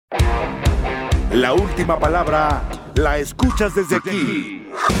La última palabra la escuchas desde aquí.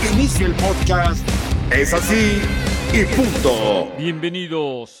 Inicia el podcast. Es así y punto.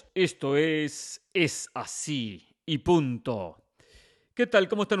 Bienvenidos, esto es así y punto. ¿Qué tal?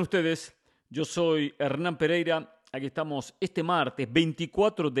 ¿Cómo están ustedes? Yo soy Hernán Pereira. Aquí estamos este martes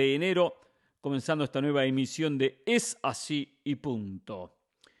 24 de enero, comenzando esta nueva emisión de Es así y punto.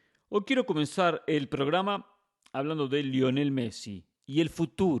 Hoy quiero comenzar el programa hablando de Lionel Messi y el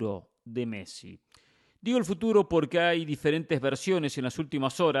futuro de Messi. Digo el futuro porque hay diferentes versiones en las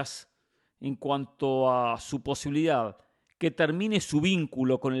últimas horas en cuanto a su posibilidad que termine su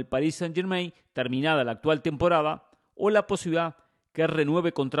vínculo con el Paris Saint-Germain, terminada la actual temporada, o la posibilidad que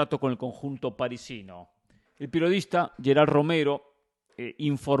renueve contrato con el conjunto parisino. El periodista Gerard Romero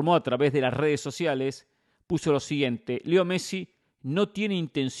informó a través de las redes sociales, puso lo siguiente: Leo Messi no tiene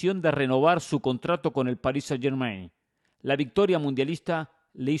intención de renovar su contrato con el Paris Saint-Germain. La victoria mundialista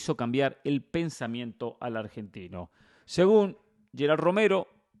le hizo cambiar el pensamiento al argentino. Según Gerard Romero,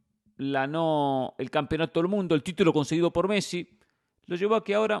 el campeonato del mundo, el título conseguido por Messi, lo llevó a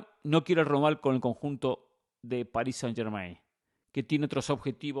que ahora no quiere renovar con el conjunto de Paris Saint-Germain, que tiene otros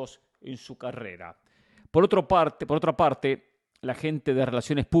objetivos en su carrera. Por otra parte, la gente de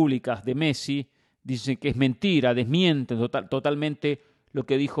relaciones públicas de Messi dice que es mentira, desmiente totalmente lo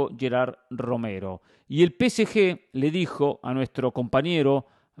que dijo Gerard Romero. Y el PSG le dijo a nuestro compañero,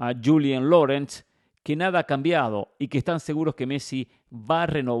 a Julien Laurens, que nada ha cambiado y que están seguros que Messi va a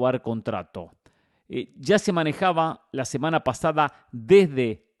renovar contrato. Ya se manejaba la semana pasada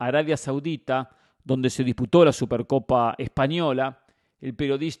desde Arabia Saudita, donde se disputó la Supercopa Española. El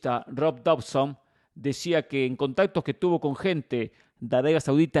periodista Rob Dawson decía que en contactos que tuvo con gente de Arabia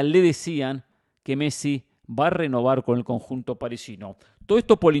Saudita le decían que Messi va a renovar con el conjunto parisino. Todo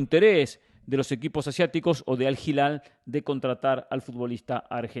esto por el interés de los equipos asiáticos o de Al Hilal de contratar al futbolista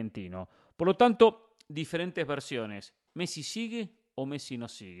argentino. Por lo tanto, diferentes versiones. ¿Messi sigue o Messi no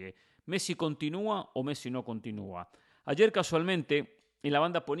sigue? ¿Messi continúa o Messi no continúa? Ayer casualmente en la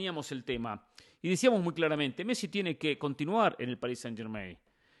banda poníamos el tema y decíamos muy claramente: Messi tiene que continuar en el Paris Saint-Germain.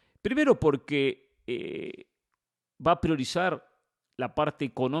 Primero porque va a priorizar la parte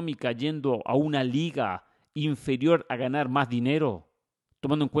económica yendo a una liga inferior a ganar más dinero,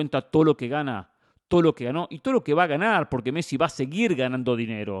 tomando en cuenta todo lo que gana, todo lo que ganó y todo lo que va a ganar, porque Messi va a seguir ganando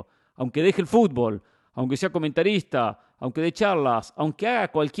dinero, aunque deje el fútbol, aunque sea comentarista, aunque dé charlas, aunque haga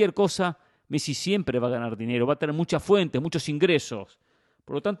cualquier cosa, Messi siempre va a ganar dinero, va a tener muchas fuentes, muchos ingresos.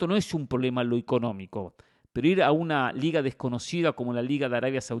 Por lo tanto, no es un problema lo económico. Pero ir a una liga desconocida como la Liga de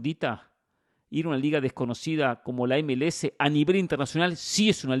Arabia Saudita, ir a una liga desconocida como la MLS a nivel internacional, sí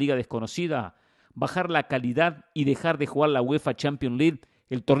es una liga desconocida. Bajar la calidad y dejar de jugar la UEFA Champions League,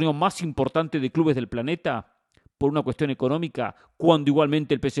 el torneo más importante de clubes del planeta, por una cuestión económica, cuando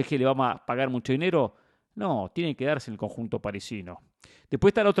igualmente el PSG le va a pagar mucho dinero. No, tiene que quedarse en el conjunto parisino.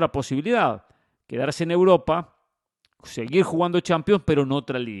 Después está la otra posibilidad: quedarse en Europa, seguir jugando Champions, pero en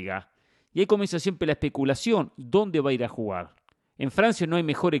otra liga. Y ahí comienza siempre la especulación: ¿dónde va a ir a jugar? En Francia no hay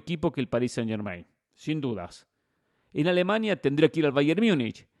mejor equipo que el Paris Saint-Germain, sin dudas. En Alemania tendría que ir al Bayern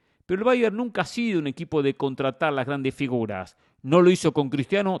Múnich, pero el Bayern nunca ha sido un equipo de contratar las grandes figuras. No lo hizo con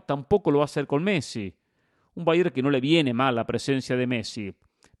Cristiano, tampoco lo va a hacer con Messi. Un Bayern que no le viene mal la presencia de Messi,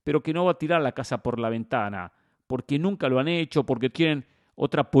 pero que no va a tirar la casa por la ventana, porque nunca lo han hecho, porque tienen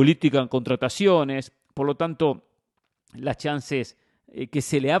otra política en contrataciones. Por lo tanto, las chances que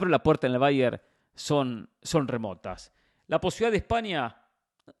se le abra la puerta en el Bayern son remotas. La posibilidad de España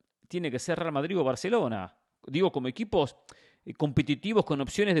tiene que ser Real Madrid o Barcelona. Digo, como equipos competitivos con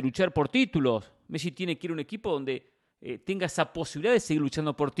opciones de luchar por títulos. Messi tiene que ir a un equipo donde tenga esa posibilidad de seguir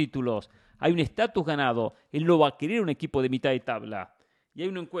luchando por títulos. Hay un estatus ganado. Él no va a querer un equipo de mitad de tabla. Y ahí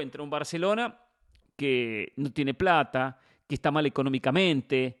uno encuentra un Barcelona que no tiene plata, que está mal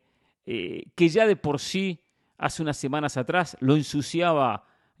económicamente, que ya de por sí hace unas semanas atrás lo ensuciaba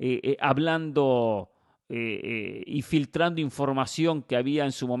hablando y filtrando información que había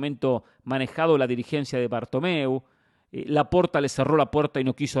en su momento manejado la dirigencia de Bartomeu. Laporta le cerró la puerta y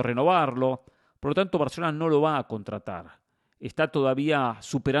no quiso renovarlo. Por lo tanto, Barcelona no lo va a contratar. Está todavía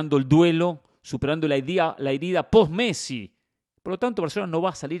superando el duelo, superando la herida post-Messi. Por lo tanto, Barcelona no va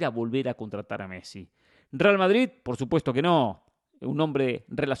a salir a volver a contratar a Messi. Real Madrid, por supuesto que no. Un hombre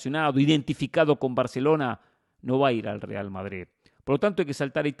relacionado, identificado con Barcelona, no va a ir al Real Madrid. Por lo tanto, hay que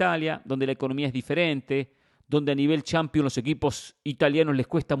saltar a Italia, donde la economía es diferente, donde a nivel Champions los equipos italianos les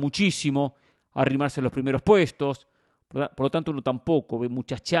cuesta muchísimo arrimarse a los primeros puestos. Por lo tanto, uno tampoco ve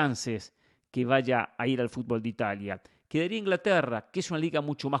muchas chances que vaya a ir al fútbol de Italia. Quedaría Inglaterra, que es una liga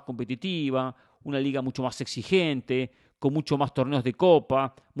mucho más competitiva, una liga mucho más exigente, con mucho más torneos de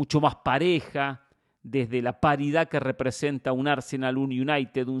copa, mucho más pareja, desde la paridad que representa un Arsenal, un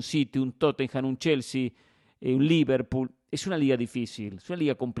United, un City, un Tottenham, un Chelsea, un Liverpool. Es una liga difícil, es una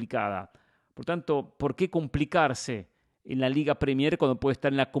liga complicada. Por tanto, ¿por qué complicarse en la Liga Premier cuando puede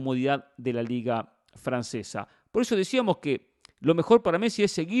estar en la comodidad de la Liga Francesa? Por eso decíamos que lo mejor para Messi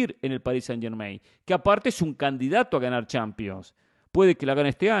es seguir en el Paris Saint-Germain, que aparte es un candidato a ganar Champions. Puede que la gane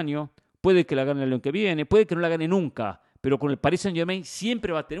este año, puede que la gane el año que viene, puede que no la gane nunca, pero con el Paris Saint-Germain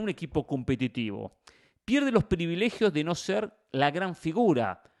siempre va a tener un equipo competitivo. Pierde los privilegios de no ser la gran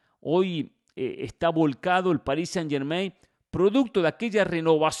figura. Hoy está volcado el Paris Saint-Germain, producto de aquella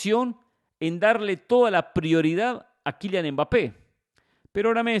renovación, en darle toda la prioridad a Kylian Mbappé. Pero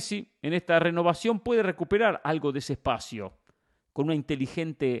ahora Messi, en esta renovación, puede recuperar algo de ese espacio con una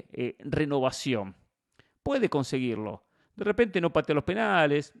inteligente renovación. Puede conseguirlo. De repente no patea los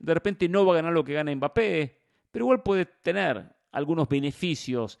penales, de repente no va a ganar lo que gana Mbappé, pero igual puede tener algunos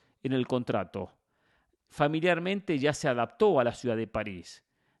beneficios en el contrato. Familiarmente ya se adaptó a la ciudad de París,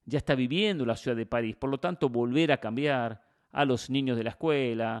 ya está viviendo en la ciudad de París, por lo tanto volver a cambiar a los niños de la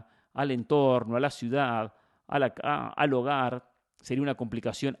escuela, al entorno, a la ciudad, al hogar, sería una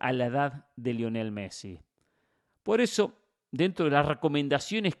complicación a la edad de Lionel Messi. Por eso, dentro de las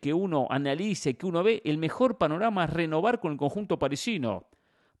recomendaciones que uno analiza y que uno ve, el mejor panorama es renovar con el conjunto parisino.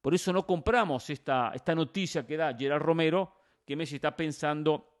 Por eso no compramos esta noticia que da Gerard Romero, que Messi está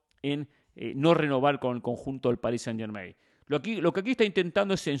pensando en no renovar con el conjunto del Paris Saint-Germain. Lo que aquí está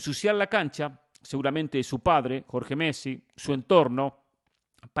intentando es ensuciar la cancha, seguramente su padre, Jorge Messi, su entorno,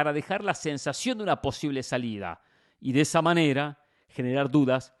 para dejar la sensación de una posible salida y de esa manera generar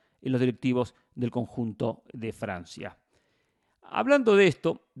dudas en los directivos del conjunto de Francia. Hablando de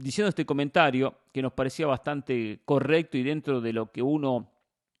esto, diciendo este comentario que nos parecía bastante correcto y dentro de lo que uno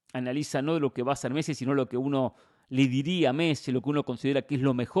analiza, no de lo que va a hacer Messi, sino lo que uno le diría a Messi, lo que uno considera que es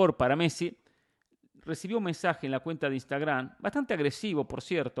lo mejor para Messi, recibió un mensaje en la cuenta de Instagram, bastante agresivo, por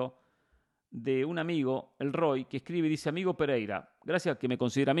cierto, de un amigo, el Roy, que escribe y dice: amigo Pereira, gracias a que me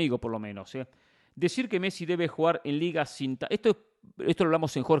considera amigo por lo menos, decir que Messi debe jugar en ligas sin... Esto lo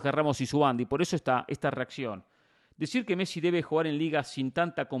hablamos en Jorge Ramos y su banda, y por eso esta reacción. Decir que Messi debe jugar en ligas sin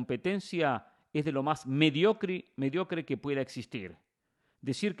tanta competencia es de lo más mediocre que pueda existir.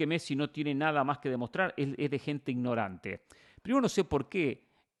 Decir que Messi no tiene nada más que demostrar es de gente ignorante. Primero, no sé por qué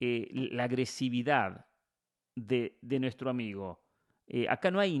la agresividad de nuestro amigo.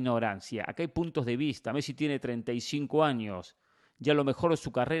 Acá no hay ignorancia, acá hay puntos de vista. Messi tiene 35 años, ya lo mejor de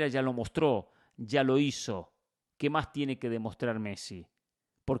su carrera ya lo mostró, ya lo hizo. ¿Qué más tiene que demostrar Messi?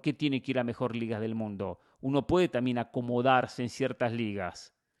 ¿Por qué tiene que ir a mejor ligas del mundo? Uno puede también acomodarse en ciertas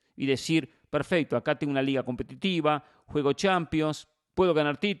ligas y decir: perfecto, acá tengo una liga competitiva, juego Champions, puedo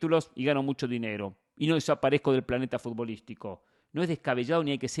ganar títulos y gano mucho dinero y no desaparezco del planeta futbolístico. No es descabellado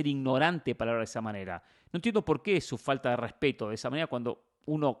ni hay que ser ignorante para hablar de esa manera. No entiendo por qué es su falta de respeto de esa manera cuando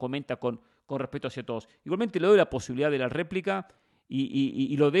uno comenta con respeto hacia todos. Igualmente le doy la posibilidad de la réplica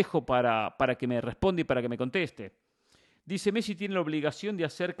y lo dejo para que me responda y para que me conteste. Dice: Messi tiene la obligación de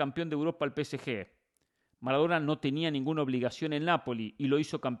hacer campeón de Europa al PSG. Maradona no tenía ninguna obligación en Napoli y lo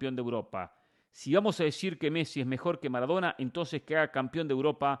hizo campeón de Europa. Si vamos a decir que Messi es mejor que Maradona, entonces que haga campeón de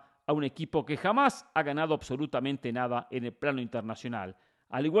Europa a un equipo que jamás ha ganado absolutamente nada en el plano internacional.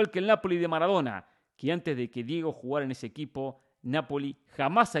 Al igual que el Napoli de Maradona, que antes de que Diego jugara en ese equipo, Napoli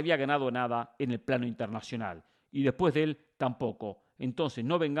jamás había ganado nada en el plano internacional. Y después de él, tampoco. Entonces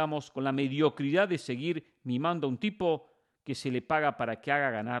no vengamos con la mediocridad de seguir mimando a un tipo que se le paga para que haga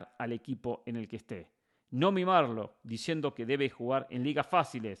ganar al equipo en el que esté. No mimarlo diciendo que debe jugar en ligas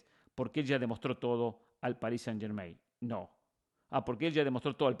fáciles porque él ya demostró todo al Paris Saint-Germain. No. ¿Porque él ya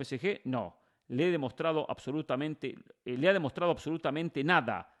demostró todo al PSG? No. Le ha demostrado absolutamente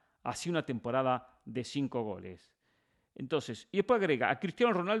nada. Así una temporada de 5 goles. Entonces, y después agrega: a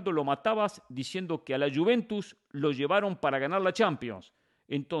Cristiano Ronaldo lo matabas diciendo que a la Juventus lo llevaron para ganar la Champions.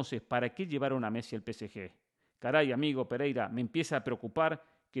 Entonces, ¿para qué llevaron a Messi al PSG? Caray, amigo Pereira, me empieza a preocupar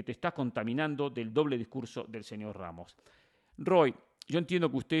que te estás contaminando del doble discurso del señor Ramos. Roy, yo entiendo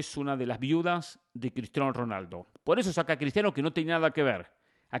que usted es una de las viudas de Cristiano Ronaldo. Por eso saca a Cristiano, que no tenía nada que ver.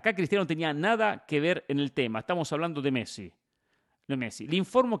 Acá Cristiano no tenía nada que ver en el tema. Estamos hablando de Messi. Le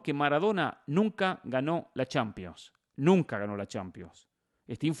informo que Maradona nunca ganó la Champions. Nunca ganó la Champions.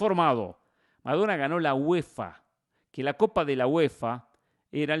 Está informado. Maradona ganó la UEFA, que la Copa de la UEFA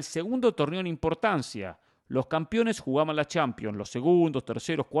era el segundo torneo en importancia. Los campeones jugaban la Champions, los segundos,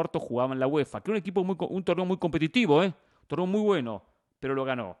 terceros, cuartos jugaban la UEFA, que era un torneo muy competitivo, un torneo muy bueno, pero lo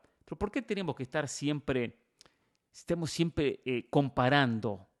ganó. Pero ¿por qué tenemos que estar siempre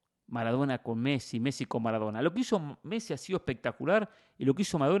comparando Maradona con Messi, Messi con Maradona? Lo que hizo Messi ha sido espectacular y lo que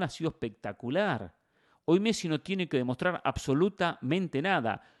hizo Maradona ha sido espectacular. Hoy Messi no tiene que demostrar absolutamente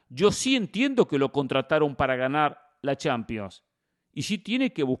nada. Yo sí entiendo que lo contrataron para ganar la Champions. Y sí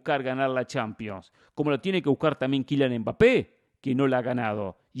tiene que buscar ganar la Champions, como la tiene que buscar también Kylian Mbappé, que no la ha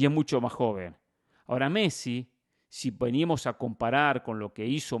ganado y es mucho más joven. Ahora Messi, si venimos a comparar con lo que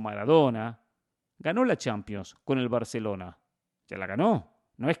hizo Maradona, ganó la Champions con el Barcelona. Ya la ganó.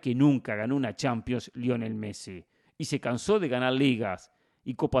 No es que nunca ganó una Champions Lionel Messi. Y se cansó de ganar ligas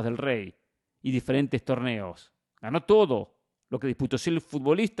y Copas del Rey y diferentes torneos. Ganó todo lo que disputó ser el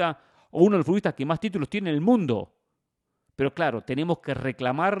futbolista o uno de los futbolistas que más títulos tiene en el mundo. Pero claro, tenemos que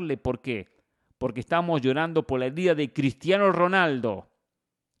reclamarle. ¿Por qué? Porque estamos llorando por la herida de Cristiano Ronaldo,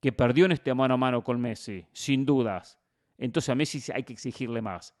 que perdió en este mano a mano con Messi, sin dudas. Entonces a Messi hay que exigirle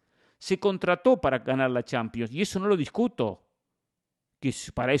más. Se contrató para ganar la Champions y eso no lo discuto, que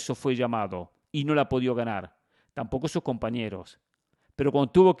para eso fue llamado y no la ha podido ganar. Tampoco sus compañeros. Pero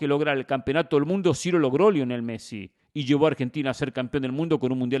cuando tuvo que lograr el campeonato del mundo, sí lo logró Lionel Messi y llevó a Argentina a ser campeón del mundo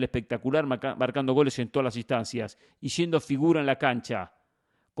con un mundial espectacular, marcando goles en todas las instancias y siendo figura en la cancha,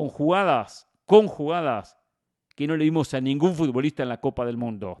 con jugadas que no le dimos a ningún futbolista en la Copa del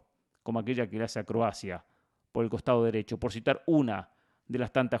Mundo, como aquella que le hace a Croacia por el costado derecho, por citar una de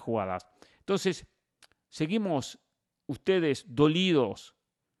las tantas jugadas. Entonces, seguimos ustedes dolidos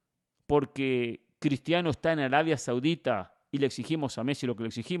porque Cristiano está en Arabia Saudita y le exigimos a Messi lo que le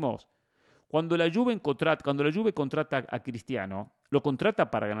exigimos. Cuando la Juve contrata a Cristiano, lo contrata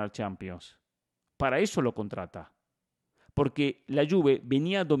para ganar Champions. Para eso lo contrata. Porque la Juve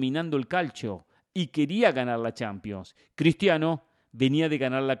venía dominando el calcio y quería ganar la Champions. Cristiano venía de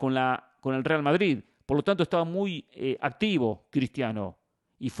ganarla con el Real Madrid. Por lo tanto, estaba muy activo Cristiano.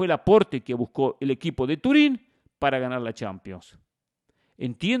 Y fue el aporte que buscó el equipo de Turín para ganar la Champions.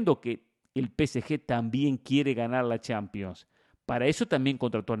 Entiendo que el PSG también quiere ganar la Champions. Para eso también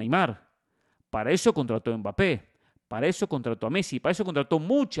contrató a Neymar. Para eso contrató a Mbappé. Para eso contrató a Messi. Para eso contrató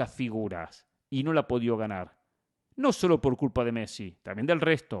muchas figuras. Y no la ha podido ganar. No solo por culpa de Messi, también del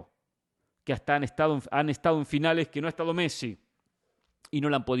resto. Que hasta han estado en finales que no ha estado Messi. Y no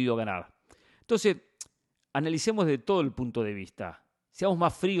la han podido ganar. Entonces, analicemos desde todo el punto de vista. Seamos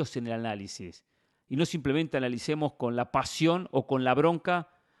más fríos en el análisis. Y no simplemente analicemos con la pasión o con la bronca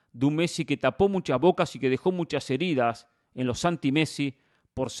de un Messi que tapó muchas bocas y que dejó muchas heridas en los anti-Messi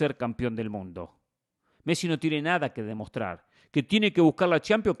por ser campeón del mundo. Messi no tiene nada que demostrar. ¿Que tiene que buscar la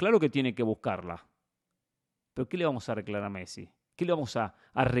Champions? Claro que tiene que buscarla. ¿Pero qué le vamos a reclamar a Messi? ¿Qué le vamos a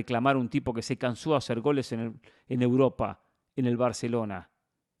reclamar a un tipo que se cansó de hacer goles en Europa, en el Barcelona?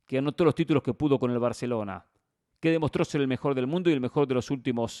 Que ganó todos los títulos que pudo con el Barcelona. Que demostró ser el mejor del mundo y el mejor de los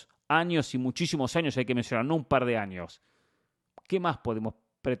últimos años y muchísimos años, hay que mencionar, no un par de años. ¿Qué más podemos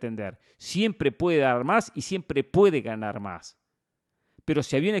pretender? Siempre puede dar más y siempre puede ganar más. Pero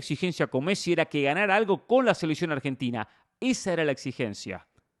si había una exigencia con Messi era que ganara algo con la selección argentina. Esa era la exigencia.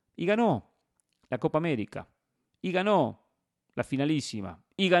 Y ganó la Copa América. Y ganó la finalísima.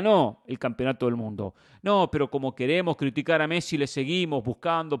 Y ganó el campeonato del mundo. No, pero como queremos criticar a Messi, le seguimos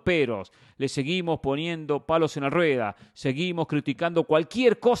buscando peros. Le seguimos poniendo palos en la rueda. Seguimos criticando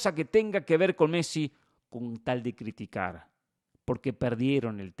cualquier cosa que tenga que ver con Messi con tal de criticar. Porque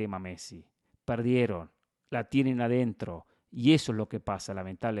perdieron el tema Messi. Perdieron. La tienen adentro. Y eso es lo que pasa,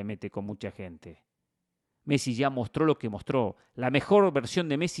 lamentablemente, con mucha gente. Messi ya mostró lo que mostró. La mejor versión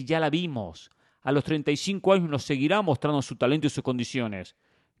de Messi ya la vimos. A los 35 años nos seguirá mostrando su talento y sus condiciones.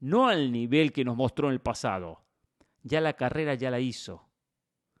 No al nivel que nos mostró en el pasado. Ya la carrera ya la hizo.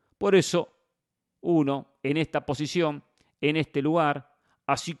 Por eso, uno, en esta posición, en este lugar,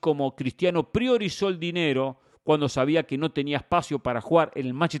 así como Cristiano priorizó el dinero cuando sabía que no tenía espacio para jugar en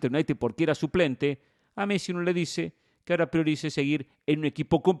el Manchester United porque era suplente, a Messi uno le dice que ahora priorice seguir en un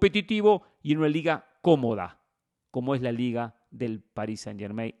equipo competitivo y en una liga cómoda, como es la liga del Paris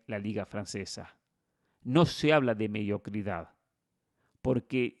Saint-Germain, la liga francesa. No se habla de mediocridad,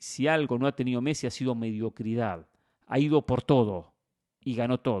 porque si algo no ha tenido Messi ha sido mediocridad. Ha ido por todo y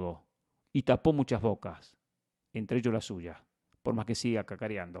ganó todo y tapó muchas bocas, entre ellos la suya, por más que siga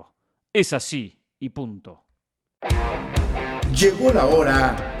cacareando. Es así y punto. Llegó la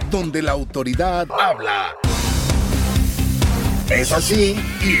hora donde la autoridad habla. Es así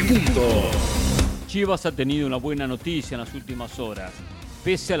y punto. Chivas ha tenido una buena noticia en las últimas horas.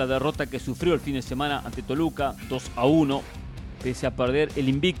 Pese a la derrota que sufrió el fin de semana ante Toluca, 2-1, pese a perder el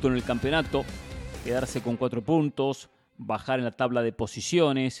invicto en el campeonato, quedarse con 4 puntos, bajar en la tabla de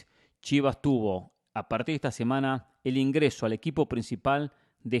posiciones, Chivas tuvo, a partir de esta semana, el ingreso al equipo principal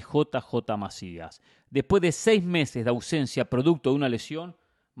de JJ Macías. Después de 6 meses de ausencia producto de una lesión,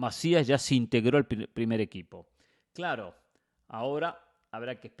 Macías ya se integró al primer equipo. Claro, ahora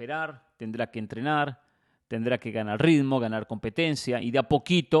habrá que esperar, tendrá que entrenar, tendrá que ganar ritmo, ganar competencia y de a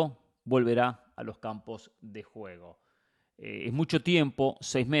poquito volverá a los campos de juego. Es mucho tiempo,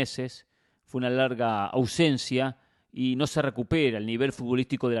 6 meses, fue una larga ausencia y no se recupera el nivel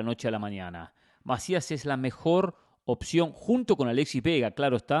futbolístico de la noche a la mañana. Macías es la mejor opción junto con Alexis Vega,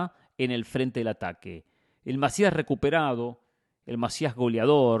 claro está, en el frente del ataque. El Macías recuperado, el Macías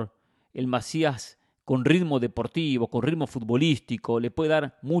goleador, el Macías con ritmo deportivo, con ritmo futbolístico, le puede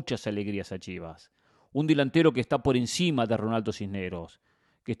dar muchas alegrías a Chivas. Un delantero que está por encima de Ronaldo Cisneros,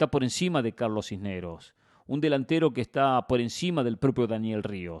 que está por encima de Carlos Cisneros, un delantero que está por encima del propio Daniel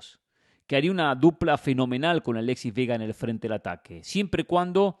Ríos, que haría una dupla fenomenal con Alexis Vega en el frente del ataque, siempre y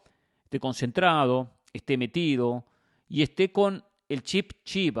cuando esté concentrado, esté metido y esté con el chip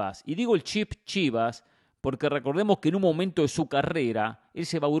Chivas. Y digo el chip Chivas porque recordemos que en un momento de su carrera él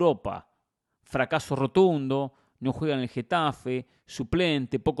se va a Europa. Fracaso rotundo, no juega en el Getafe,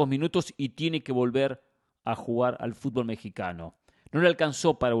 suplente, pocos minutos y tiene que volver a jugar al fútbol mexicano. No le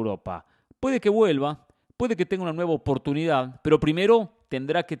alcanzó para Europa. Puede que vuelva, puede que tenga una nueva oportunidad, pero primero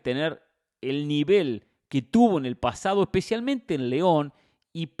tendrá que tener el nivel que tuvo en el pasado, especialmente en León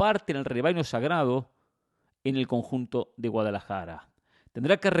y parte en el rebaño sagrado en el conjunto de Guadalajara.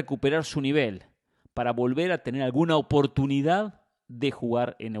 Tendrá que recuperar su nivel para volver a tener alguna oportunidad de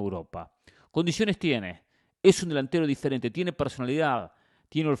jugar en Europa. Condiciones tiene, es un delantero diferente, tiene personalidad,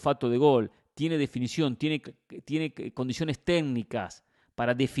 tiene olfato de gol, tiene definición, tiene condiciones técnicas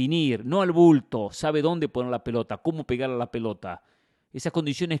para definir, no al bulto, sabe dónde poner la pelota, cómo pegar a la pelota. Esas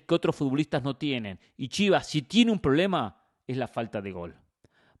condiciones que otros futbolistas no tienen. Y Chivas, si tiene un problema, es la falta de gol.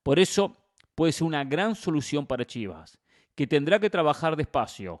 Por eso puede ser una gran solución para Chivas, que tendrá que trabajar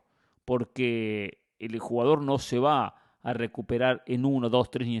despacio, porque el jugador no se va a recuperar en 1,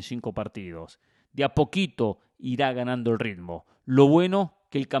 2, 3 ni en 5 partidos. De a poquito irá ganando el ritmo. Lo bueno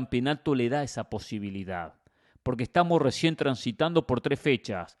que el campeonato le da esa posibilidad, porque estamos recién transitando por 3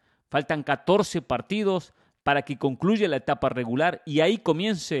 fechas. Faltan 14 partidos para que concluya la etapa regular y ahí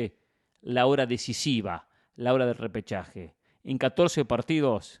comience la hora decisiva, la hora del repechaje. En 14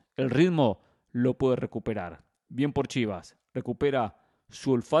 partidos el ritmo lo puede recuperar. Bien por Chivas, recupera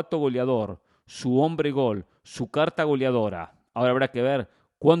su olfato goleador, su hombre gol, su carta goleadora. Ahora habrá que ver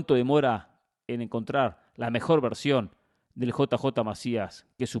cuánto demora en encontrar la mejor versión del JJ Macías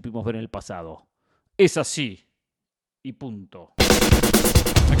que supimos ver en el pasado. Es así y punto.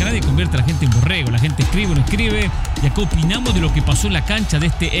 Acá nadie convierte a la gente en borrego, la gente escribe o no escribe y acá opinamos de lo que pasó en la cancha de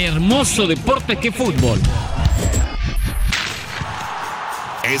este hermoso deporte que es fútbol.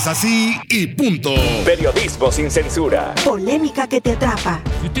 Es así y punto. Periodismo sin censura. Polémica que te atrapa.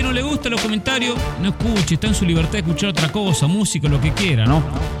 Si a usted no le gustan los comentarios, no escuche, está en su libertad de escuchar otra cosa, música, lo que quiera, ¿no?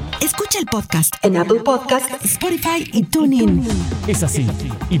 Escucha el podcast en Apple Podcasts, Spotify y TuneIn. Es así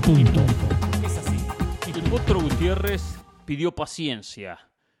y punto. El Potro Gutiérrez pidió paciencia.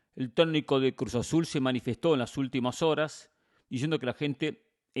 El técnico de Cruz Azul se manifestó en las últimas horas diciendo que la gente,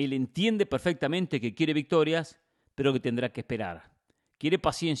 él entiende perfectamente que quiere victorias, pero que tendrá que esperar. Quiere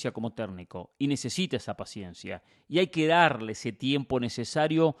paciencia como técnico y necesita esa paciencia. Y hay que darle ese tiempo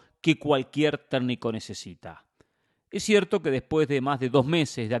necesario que cualquier técnico necesita. Es cierto que después de más de 2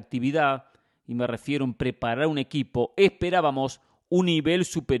 meses de actividad, y me refiero en preparar un equipo, esperábamos un nivel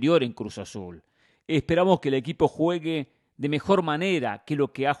superior en Cruz Azul. Esperamos que el equipo juegue de mejor manera que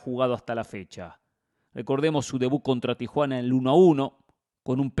lo que ha jugado hasta la fecha. Recordemos su debut contra Tijuana en el 1-1,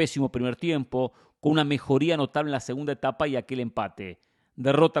 con un pésimo primer tiempo, con una mejoría notable en la segunda etapa y aquel empate.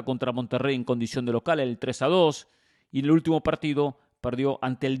 Derrota contra Monterrey en condición de local en el 3-2 y en el último partido perdió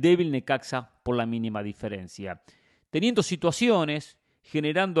ante el débil Necaxa por la mínima diferencia. Teniendo situaciones,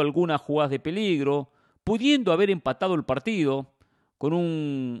 generando algunas jugadas de peligro, pudiendo haber empatado el partido con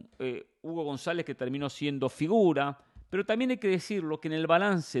un Hugo González que terminó siendo figura, pero también hay que decirlo que en el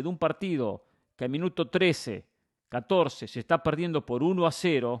balance de un partido que a minuto 13, 14 se está perdiendo por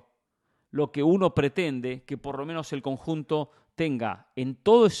 1-0, lo que uno pretende que por lo menos el conjunto tenga en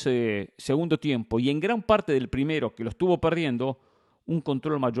todo ese segundo tiempo y en gran parte del primero que lo estuvo perdiendo, un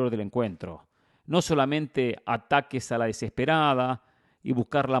control mayor del encuentro. No solamente ataques a la desesperada y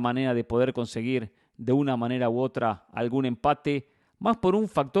buscar la manera de poder conseguir de una manera u otra algún empate, más por un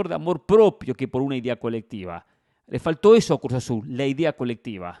factor de amor propio que por una idea colectiva. Le faltó eso a Cruz Azul, la idea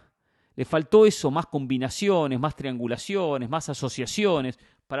colectiva. Le faltó eso, más combinaciones, más triangulaciones, más asociaciones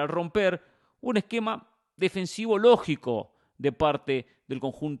para romper un esquema defensivo lógico de parte del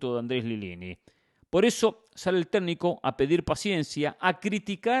conjunto de Andrés Lilini. Por eso sale el técnico a pedir paciencia, a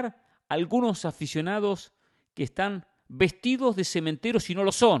criticar a algunos aficionados que están vestidos de cementeros y no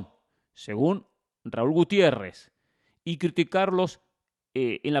lo son, según Raúl Gutiérrez, y criticarlos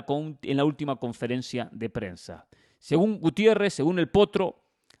en la última conferencia de prensa. Según Gutiérrez, según el Potro,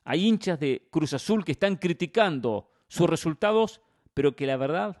 hay hinchas de Cruz Azul que están criticando sus resultados, pero que la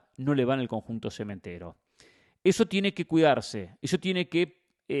verdad no le van al conjunto cementero. Eso tiene que cuidarse, eso tiene que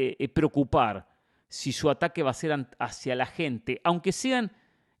preocupar si su ataque va a ser hacia la gente, aunque sean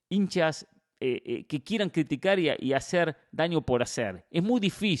hinchas que quieran criticar y hacer daño por hacer. Es muy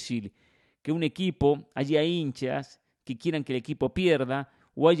difícil que un equipo, haya hinchas que quieran que el equipo pierda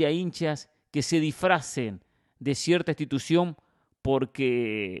o haya hinchas que se disfracen de cierta institución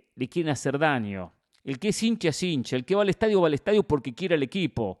porque le quieren hacer daño. El que es hincha, el que va al estadio porque quiere al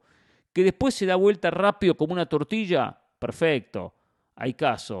equipo. Que después se da vuelta rápido como una tortilla, perfecto, hay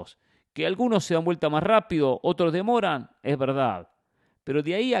casos. Que algunos se dan vuelta más rápido, otros demoran, es verdad. Pero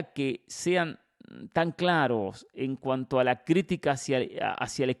de ahí a que sean tan claros en cuanto a la crítica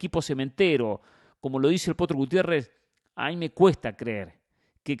hacia el equipo cementero, como lo dice el Potro Gutiérrez, a mí me cuesta creer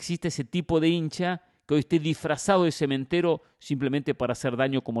que existe ese tipo de hincha que hoy esté disfrazado de cementero simplemente para hacer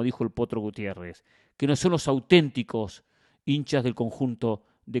daño, como dijo el Potro Gutiérrez, que no son los auténticos hinchas del conjunto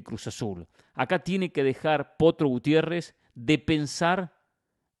de Cruz Azul. Acá tiene que dejar Potro Gutiérrez de pensar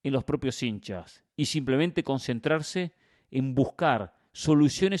en los propios hinchas y simplemente concentrarse en buscar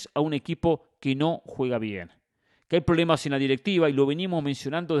soluciones a un equipo que no juega bien. Que hay problemas en la directiva y lo venimos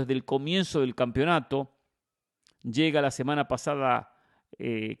mencionando desde el comienzo del campeonato. Llega la semana pasada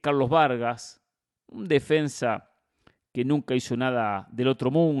Carlos Vargas, un defensa que nunca hizo nada del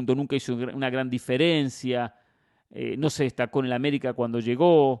otro mundo, nunca hizo una gran diferencia, no se destacó en el América cuando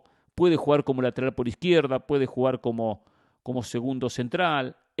llegó, puede jugar como lateral por izquierda, puede jugar como segundo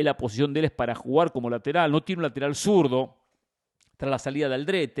central, la posición de él es para jugar como lateral, no tiene un lateral zurdo tras la salida de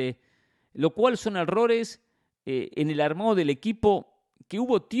Aldrete, lo cual son errores en el armado del equipo que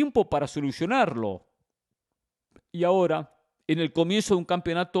hubo tiempo para solucionarlo. Y ahora, en el comienzo de un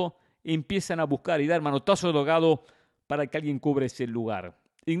campeonato, empiezan a buscar y dar manotazo de ahogado para que alguien cubre ese lugar.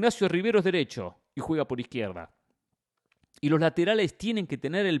 Ignacio Rivero es derecho y juega por izquierda. Y los laterales tienen que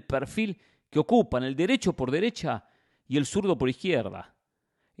tener el perfil que ocupan, el derecho por derecha y el zurdo por izquierda.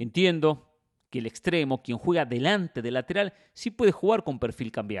 Entiendo que el extremo, quien juega delante del lateral, sí puede jugar con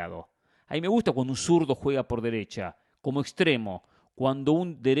perfil cambiado. A mí me gusta cuando un zurdo juega por derecha, como extremo, cuando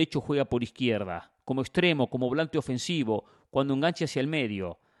un derecho juega por izquierda, como extremo, como volante ofensivo, cuando engancha hacia el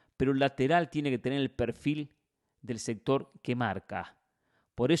medio. Pero el lateral tiene que tener el perfil del sector que marca.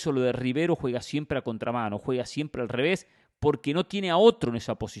 Por eso lo de Rivero juega siempre a contramano, juega siempre al revés, porque no tiene a otro en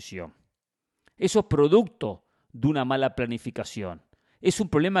esa posición. Eso es producto de una mala planificación. Es un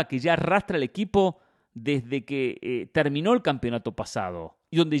problema que ya arrastra el equipo desde que terminó el campeonato pasado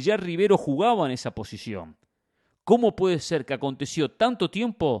y donde ya Rivero jugaba en esa posición. ¿Cómo puede ser que aconteció tanto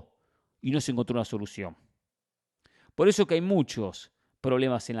tiempo y no se encontró una solución? Por eso que hay muchos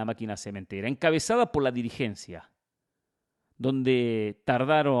problemas en la máquina cementera, encabezada por la dirigencia, donde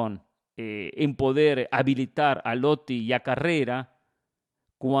tardaron en poder habilitar a Lotti y a Carrera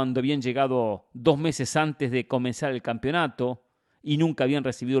cuando habían llegado 2 meses antes de comenzar el campeonato y nunca habían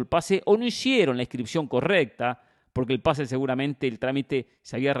recibido el pase o no hicieron la inscripción correcta, porque el pase seguramente, el trámite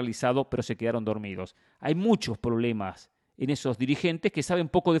se había realizado, pero se quedaron dormidos. Hay muchos problemas en esos dirigentes que saben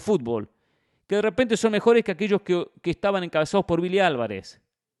poco de fútbol, que de repente son mejores que aquellos que estaban encabezados por Billy Álvarez.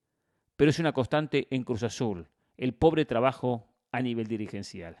 Pero es una constante en Cruz Azul, el pobre trabajo a nivel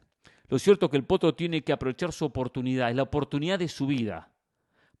dirigencial. Lo cierto es que el Potro tiene que aprovechar su oportunidad, es la oportunidad de su vida,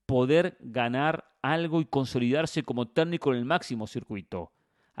 poder ganar algo y consolidarse como técnico en el máximo circuito,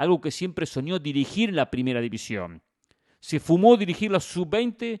 algo que siempre soñó dirigir en la primera división. Se fumó dirigir la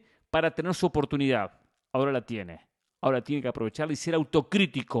sub-20 para tener su oportunidad, ahora la tiene que aprovecharla y ser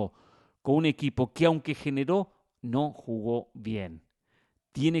autocrítico con un equipo que aunque generó, no jugó bien.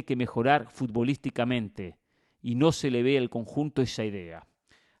 Tiene que mejorar futbolísticamente y no se le ve al conjunto esa idea.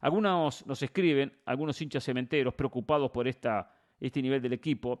 Algunos nos escriben, algunos hinchas cementeros preocupados por este nivel del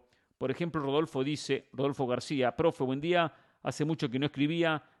equipo. Por ejemplo, Rodolfo García, profe, buen día, hace mucho que no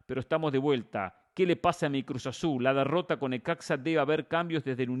escribía, pero estamos de vuelta. ¿Qué le pasa a mi Cruz Azul? ¿La derrota con Necaxa debe haber cambios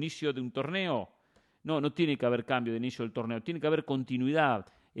desde el inicio de un torneo? No tiene que haber cambio de inicio del torneo, tiene que haber continuidad.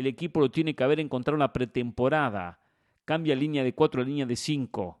 El equipo lo tiene que haber encontrado una pretemporada. Cambia línea de 4 a línea de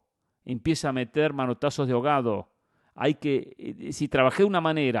 5. Empieza a meter manotazos de ahogado. Si trabajé de una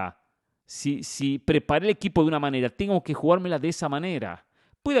manera, si preparé el equipo de una manera, tengo que jugármela de esa manera.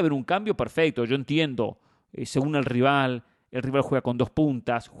 Puede haber un cambio, perfecto, yo entiendo. Según el rival juega con 2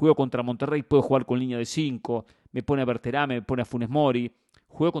 puntas, juego contra Monterrey, puedo jugar con línea de 5, me pone a Berterame, me pone a Funes Mori,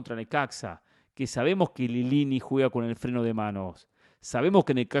 juego contra Necaxa, que sabemos que Lilini juega con el freno de manos, sabemos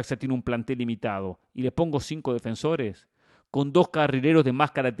que Necaxa tiene un plantel limitado, y le pongo 5 defensores. con 2 carrileros de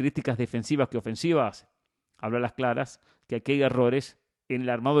más características defensivas que ofensivas, habla las claras que aquí hay errores en el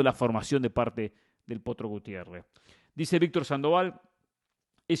armado de la formación de parte del Potro Gutiérrez. Dice Víctor Sandoval,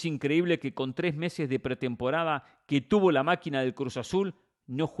 es increíble que con 3 meses de pretemporada que tuvo la máquina del Cruz Azul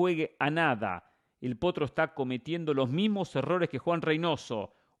no juegue a nada. El Potro está cometiendo los mismos errores que Juan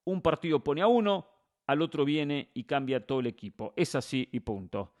Reynoso. Un partido pone a uno, al otro viene y cambia todo el equipo. Es así y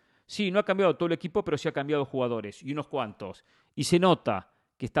punto. Sí, no ha cambiado todo el equipo, pero sí ha cambiado jugadores y unos cuantos. Y se nota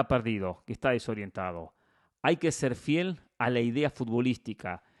que está perdido, que está desorientado. Hay que ser fiel a la idea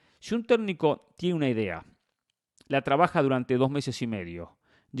futbolística. Si un técnico tiene una idea, la trabaja durante 2 meses y medio,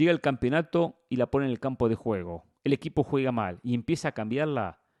 llega al campeonato y la pone en el campo de juego, el equipo juega mal y empieza a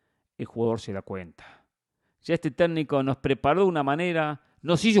cambiarla, el jugador se da cuenta. Ya este técnico nos preparó de una manera,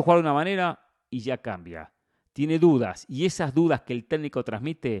 nos hizo jugar de una manera y ya cambia. Tiene dudas y esas dudas que el técnico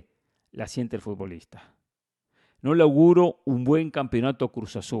transmite las siente el futbolista. No le auguro un buen campeonato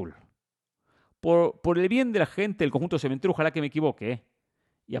Cruz Azul. Por el bien de la gente del conjunto cementero, ojalá que me equivoque.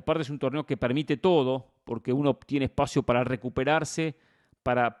 Y aparte es un torneo que permite todo, porque uno tiene espacio para recuperarse,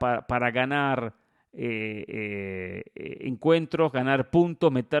 para ganar encuentros, ganar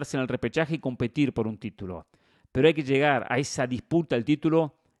puntos, meterse en el repechaje y competir por un título. Pero hay que llegar a esa disputa del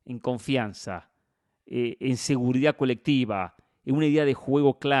título en confianza, en seguridad colectiva, en una idea de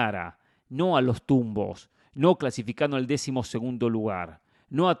juego clara, no a los tumbos, no clasificando al 12º lugar,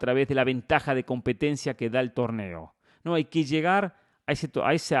 no a través de la ventaja de competencia que da el torneo. No, hay que llegar a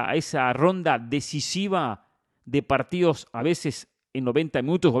esa ronda decisiva de partidos, a veces en 90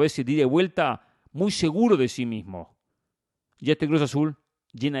 minutos, o a veces de ida y vuelta, muy seguro de sí mismo. Y este Cruz Azul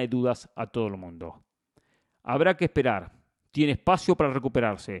llena de dudas a todo el mundo. Habrá que esperar. Tiene espacio para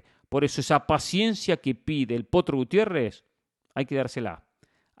recuperarse. Por eso esa paciencia que pide el Potro Gutiérrez, hay que dársela.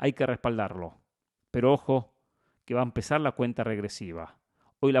 Hay que respaldarlo. Pero ojo, que va a empezar la cuenta regresiva.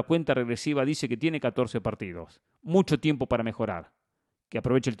 Hoy la cuenta regresiva dice que tiene 14 partidos. Mucho tiempo para mejorar. Que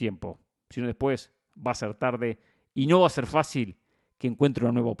aproveche el tiempo. Si no, después va a ser tarde y no va a ser fácil que encuentre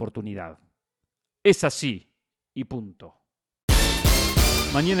una nueva oportunidad. Es así y punto.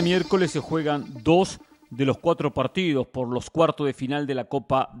 Mañana miércoles se juegan 2 de los 4 partidos por los cuartos de final de la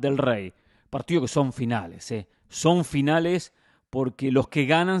Copa del Rey. Partidos que son finales. Son finales porque los que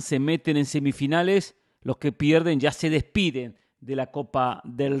ganan se meten en semifinales, los que pierden ya se despiden de la Copa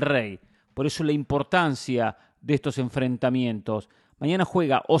del Rey. Por eso la importancia de estos enfrentamientos. Mañana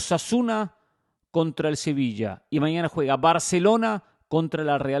juega Osasuna contra el Sevilla y mañana juega Barcelona contra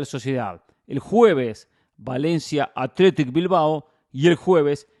la Real Sociedad. El jueves Valencia Athletic Bilbao y el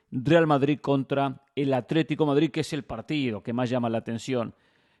jueves Real Madrid contra el Atlético Madrid, que es el partido que más llama la atención.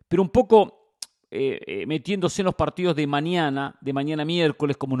 Pero un poco metiéndose en los partidos de mañana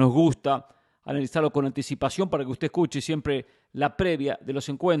miércoles, como nos gusta analizarlo con anticipación para que usted escuche siempre la previa de los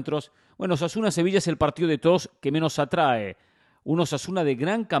encuentros. Bueno, Osasuna-Sevilla es el partido de todos que menos atrae. Un Osasuna de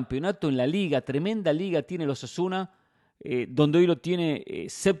gran campeonato en la liga, tremenda liga tiene el Osasuna, donde hoy lo tiene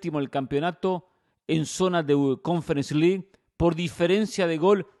séptimo en el campeonato en zona de Conference League, por diferencia de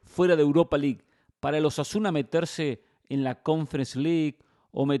gol fuera de Europa League. Para el Osasuna meterse en la Conference League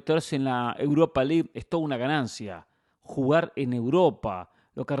o meterse en la Europa League es toda una ganancia. Jugar en Europa,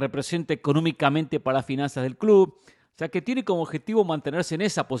 lo que representa económicamente para las finanzas del club, o sea que tiene como objetivo mantenerse en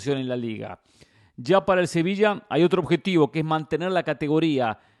esa posición en la liga. Ya para el Sevilla hay otro objetivo, que es mantener la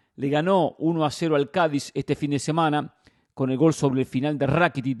categoría. Le ganó 1-0 al Cádiz este fin de semana, con el gol sobre el final de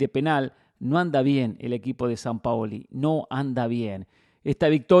Rakitic de penal. No anda bien el equipo de Sampaoli, no anda bien. Esta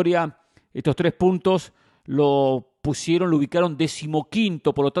victoria, estos 3 puntos, lo ubicaron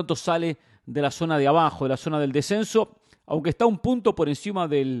 15º, por lo tanto sale de la zona de abajo, de la zona del descenso, aunque está un punto por encima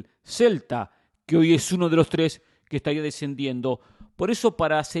del Celta, que hoy es uno de los 3 que estaría descendiendo. Por eso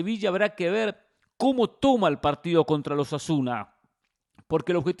para Sevilla habrá que ver cómo toma el partido contra los Osasuna,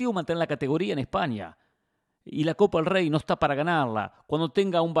 porque el objetivo es mantener la categoría en España. Y la Copa del Rey no está para ganarla. Cuando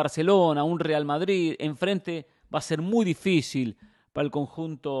tenga un Barcelona, un Real Madrid enfrente, va a ser muy difícil para el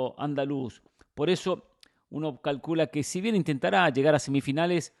conjunto andaluz. Por eso uno calcula que si bien intentará llegar a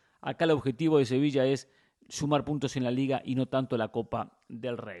semifinales, acá el objetivo de Sevilla es sumar puntos en la Liga y no tanto la Copa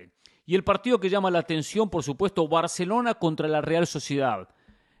del Rey. Y el partido que llama la atención, por supuesto, Barcelona contra la Real Sociedad.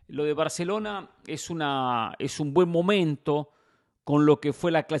 Lo de Barcelona es un buen momento con lo que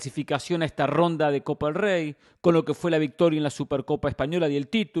fue la clasificación a esta ronda de Copa del Rey, con lo que fue la victoria en la Supercopa Española y el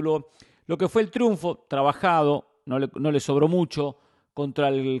título, lo que fue el triunfo trabajado, no le sobró mucho, contra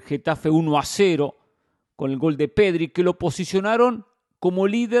el Getafe 1-0, con el gol de Pedri, que lo posicionaron como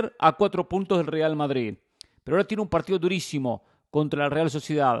líder a 4 puntos del Real Madrid. Pero ahora tiene un partido durísimo contra la Real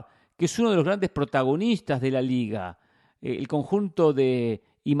Sociedad, que es uno de los grandes protagonistas de la Liga. El conjunto de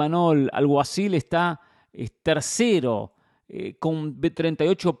Imanol Alguacil está tercero con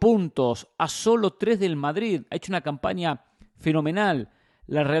 38 puntos, a solo 3 del Madrid. Ha hecho una campaña fenomenal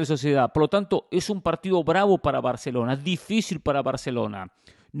la Real Sociedad. Por lo tanto, es un partido bravo para Barcelona, difícil para Barcelona.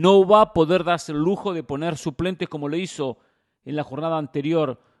 No va a poder darse el lujo de poner suplentes como lo hizo en la jornada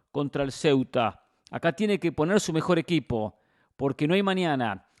anterior contra el Ceuta. Acá tiene que poner su mejor equipo, porque no hay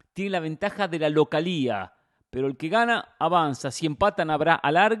mañana. Tiene la ventaja de la localía, pero el que gana avanza. Si empatan habrá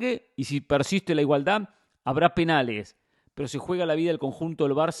alargue y si persiste la igualdad habrá penales. Pero se juega la vida del conjunto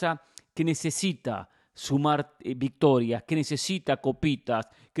del Barça, que necesita sumar victorias, que necesita copitas,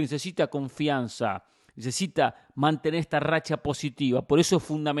 que necesita confianza, necesita mantener esta racha positiva. Por eso es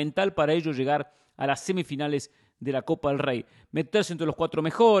fundamental para ellos llegar a las semifinales de la Copa del Rey. Meterse entre los 4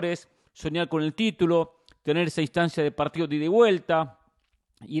 mejores, soñar con el título, tener esa instancia de partido de ida y vuelta,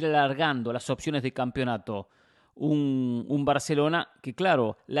 ir alargando las opciones de campeonato. Un Barcelona que,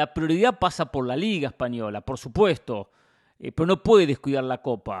 claro, la prioridad pasa por la Liga Española, por supuesto, pero no puede descuidar la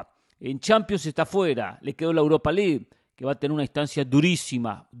Copa. En Champions está fuera, le quedó la Europa League, que va a tener una instancia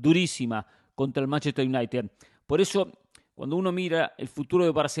durísima contra el Manchester United. Por eso, cuando uno mira el futuro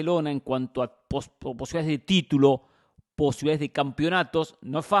de Barcelona en cuanto a posibilidades de título, posibilidades de campeonatos,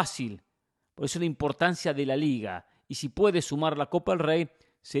 no es fácil. Por eso la importancia de la Liga. Y si puede sumar la Copa del Rey,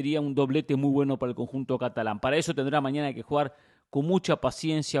 sería un doblete muy bueno para el conjunto catalán. Para eso tendrá mañana que jugar con mucha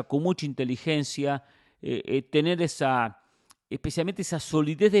paciencia, con mucha inteligencia, tener especialmente esa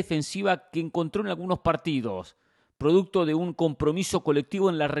solidez defensiva que encontró en algunos partidos, producto de un compromiso colectivo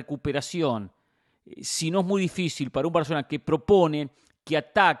en la recuperación. Si no es muy difícil para un Barcelona que propone, que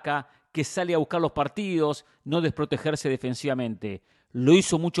ataca, que sale a buscar los partidos, no desprotegerse defensivamente. Lo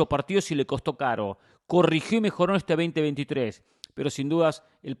hizo muchos partidos y le costó caro. Corrigió y mejoró este 2023. Pero sin dudas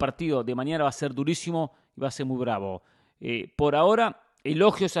el partido de mañana va a ser durísimo y va a ser muy bravo. Por ahora,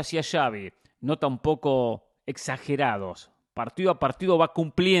 elogios hacia Xavi, no tampoco exagerados. Partido a partido va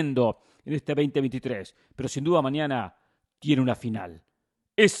cumpliendo en este 2023. Pero sin duda mañana tiene una final.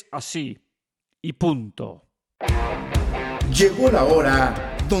 Es así y punto. Llegó la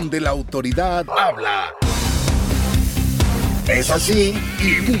hora donde la autoridad habla. Es así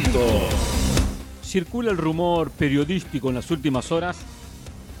y punto. Circula el rumor periodístico en las últimas horas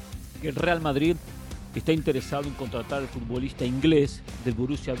que el Real Madrid está interesado en contratar al futbolista inglés del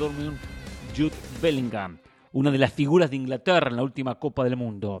Borussia Dortmund, Jude Bellingham, una de las figuras de Inglaterra en la última Copa del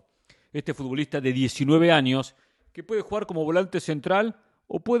Mundo. Este futbolista de 19 años, que puede jugar como volante central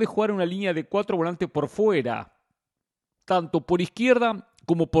o puede jugar en una línea de 4 volantes por fuera, tanto por izquierda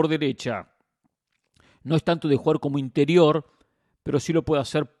como por derecha. No es tanto de jugar como interior, pero sí lo puede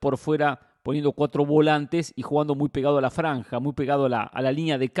hacer por fuera poniendo 4 volantes y jugando muy pegado a la franja, muy pegado a la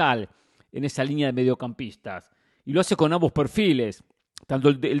línea de cal, en esa línea de mediocampistas. Y lo hace con ambos perfiles, tanto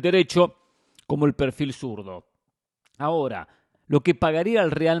el derecho como el perfil zurdo. Ahora, lo que pagaría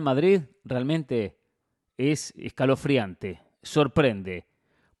el Real Madrid realmente es escalofriante, sorprende,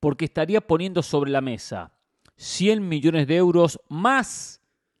 porque estaría poniendo sobre la mesa 100 millones de euros más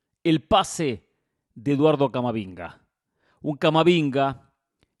el pase de Eduardo Camavinga. Un Camavinga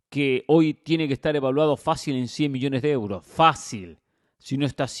que hoy tiene que estar evaluado fácil en 100 millones de euros. Fácil, si no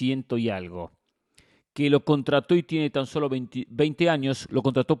está 100 y algo. Que lo contrató y tiene tan solo 20 años, lo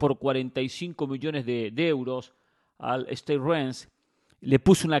contrató por 45 millones de euros al Stade Reims. Le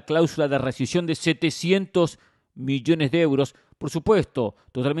puso una cláusula de rescisión de 700 millones de euros. Por supuesto,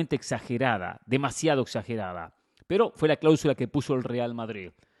 totalmente exagerada, demasiado exagerada. Pero fue la cláusula que puso el Real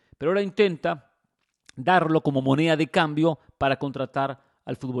Madrid. Pero ahora intenta darlo como moneda de cambio para contratar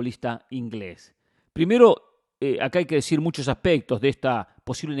al futbolista inglés. Primero, acá hay que decir muchos aspectos de esta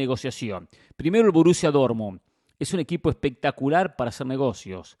posible negociación. Primero, el Borussia Dortmund es un equipo espectacular para hacer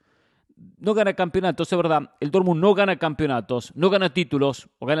negocios. No gana campeonatos, es verdad. El Dortmund no gana campeonatos, no gana títulos,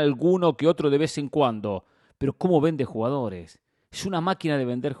 o gana alguno que otro de vez en cuando. Pero ¿cómo vende jugadores? Es una máquina de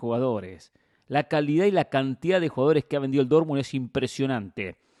vender jugadores. La calidad y la cantidad de jugadores que ha vendido el Dortmund es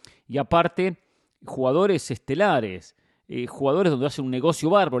impresionante. Y aparte, jugadores estelares. Jugadores donde hacen un negocio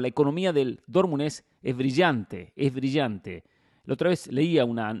bárbaro. La economía del Dortmund es brillante, es brillante. La otra vez leía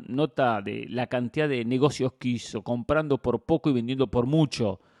una nota de la cantidad de negocios que hizo, comprando por poco y vendiendo por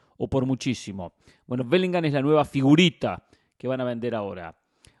mucho o por muchísimo. Bueno, Bellingham es la nueva figurita que van a vender ahora.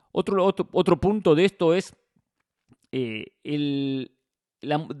 Otro punto de esto es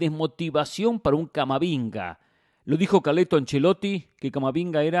la desmotivación para un Camavinga. Lo dijo Carleto Ancelotti, que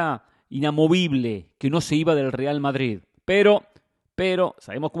Camavinga era inamovible, que no se iba del Real Madrid. Pero,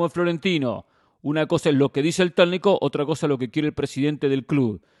 sabemos cómo es Florentino. Una cosa es lo que dice el técnico, otra cosa es lo que quiere el presidente del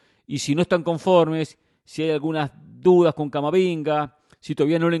club. Y si no están conformes, si hay algunas dudas con Camavinga, si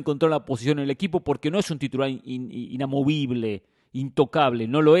todavía no le encontró la posición en el equipo, porque no es un titular inamovible, intocable,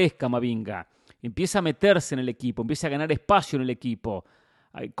 no lo es Camavinga. Empieza a meterse en el equipo, empieza a ganar espacio en el equipo,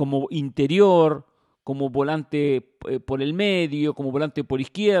 como interior, como volante por el medio, como volante por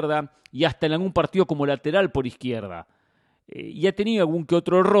izquierda, y hasta en algún partido como lateral por izquierda. Y ha tenido algún que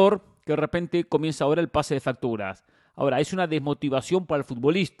otro error, que de repente comienza ahora el pase de facturas. Ahora, es una desmotivación para el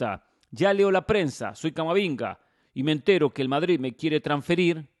futbolista. Ya leo la prensa, soy Camavinga, y me entero que el Madrid me quiere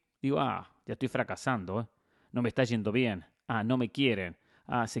transferir. Digo, ya estoy fracasando, no me está yendo bien. No me quieren.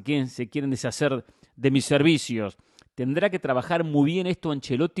 Se quieren deshacer de mis servicios. Tendrá que trabajar muy bien esto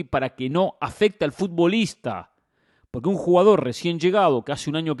Ancelotti para que no afecte al futbolista. Porque un jugador recién llegado, que hace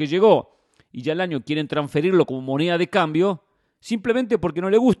un año que llegó, y ya al año quieren transferirlo como moneda de cambio, simplemente porque no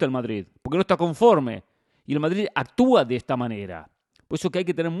le gusta el Madrid, porque no está conforme. Y el Madrid actúa de esta manera. Por eso que hay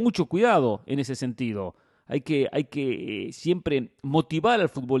que tener mucho cuidado en ese sentido. Hay que siempre motivar al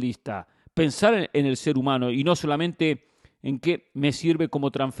futbolista, pensar en el ser humano y no solamente en qué me sirve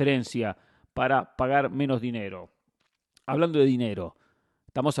como transferencia para pagar menos dinero. Hablando de dinero,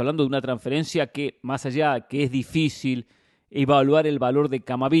 estamos hablando de una transferencia que, más allá que es difícil evaluar el valor de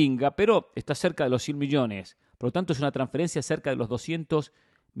Camavinga, pero está cerca de los 100 millones. Por lo tanto, es una transferencia cerca de los 200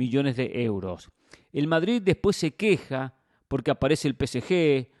 millones de euros. El Madrid después se queja porque aparece el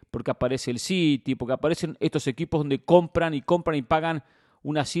PSG, porque aparece el City, porque aparecen estos equipos donde compran y pagan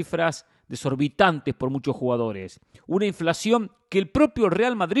unas cifras desorbitantes por muchos jugadores. Una inflación que el propio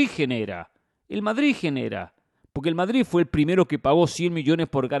Real Madrid genera. El Madrid genera. Porque el Madrid fue el primero que pagó 100 millones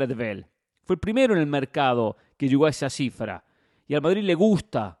por Gareth Bale. Fue el primero en el mercado que llegó a esa cifra. Y al Madrid le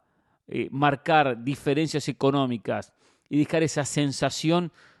gusta marcar diferencias económicas y dejar esa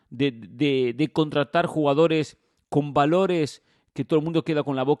sensación de contratar jugadores con valores que todo el mundo queda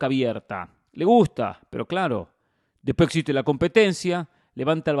con la boca abierta. Le gusta, pero claro, después existe la competencia,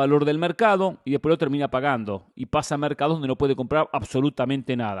 levanta el valor del mercado y después lo termina pagando y pasa a mercados donde no puede comprar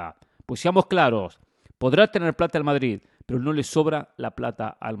absolutamente nada. Pues seamos claros, podrá tener plata el Madrid, pero no le sobra la plata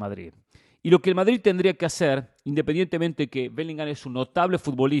al Madrid. Y lo que el Madrid tendría que hacer, independientemente que Bellingham es un notable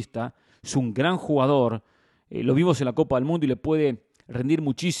futbolista, es un gran jugador, lo vimos en la Copa del Mundo y le puede rendir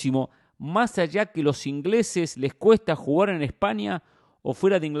muchísimo, más allá que los ingleses les cuesta jugar en España o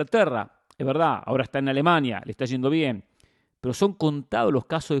fuera de Inglaterra. Es verdad, ahora está en Alemania, le está yendo bien, pero son contados los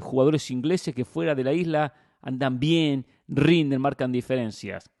casos de jugadores ingleses que fuera de la isla andan bien, rinden, marcan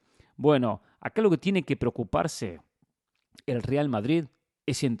diferencias. Bueno, acá lo que tiene que preocuparse el Real Madrid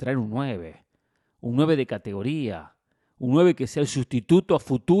es en traer un 9 de categoría, un 9 que sea el sustituto a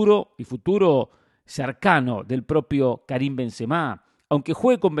futuro y futuro cercano del propio Karim Benzema, aunque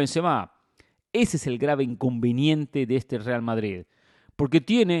juegue con Benzema. Ese es el grave inconveniente de este Real Madrid, porque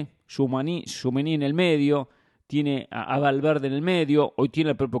tiene Tchouaméni en el medio, tiene a Valverde en el medio, hoy tiene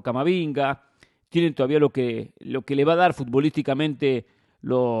el propio Camavinga, tienen todavía lo que le va a dar futbolísticamente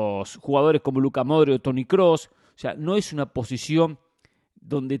los jugadores como Luka Modric o Toni Kroos. O sea, no es una posición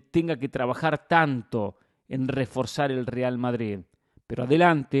donde tenga que trabajar tanto en reforzar el Real Madrid. Pero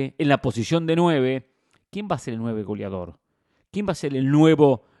adelante, en la posición de 9, ¿quién va a ser el 9 goleador? ¿Quién va a ser el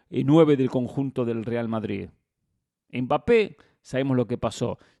nuevo 9 del conjunto del Real Madrid? Mbappé, sabemos lo que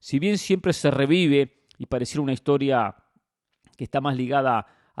pasó. Si bien siempre se revive y pareciera una historia que está más ligada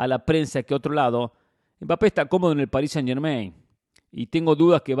a la prensa que a otro lado, Mbappé está cómodo en el Paris Saint-Germain. Y tengo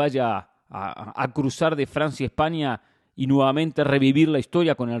dudas que vaya a cruzar de Francia a España y nuevamente revivir la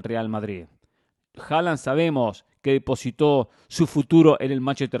historia con el Real Madrid. Haaland sabemos que depositó su futuro en el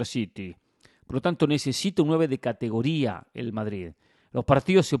Manchester City. Por lo tanto, necesita un 9 de categoría el Madrid. ¿Los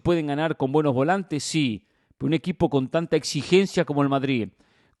partidos se pueden ganar con buenos volantes? Sí. Pero un equipo con tanta exigencia como el Madrid,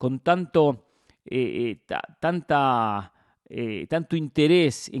 con tanto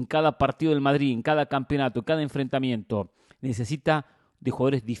interés en cada partido del Madrid, en cada campeonato, en cada enfrentamiento, necesita de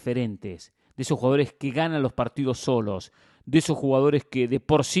jugadores diferentes, de esos jugadores que ganan los partidos solos, de esos jugadores que de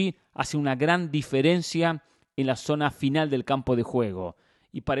por sí hacen una gran diferencia en la zona final del campo de juego.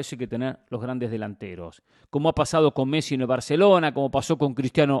 Y parece que tener los grandes delanteros. Como ha pasado con Messi en el Barcelona, como pasó con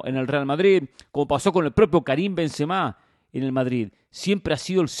Cristiano en el Real Madrid, como pasó con el propio Karim Benzema en el Madrid. Siempre ha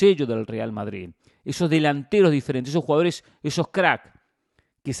sido el sello del Real Madrid. Esos delanteros diferentes, esos jugadores, esos cracks,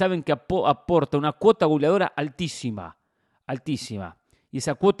 que saben que aporta una cuota goleadora altísima. Altísima. Y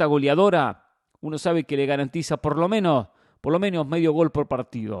esa cuota goleadora, uno sabe que le garantiza por lo menos medio gol por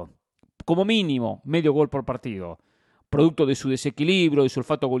partido. Como mínimo, medio gol por partido. Producto de su desequilibrio, de su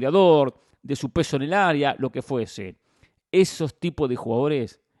olfato goleador, de su peso en el área, lo que fuese. Esos tipos de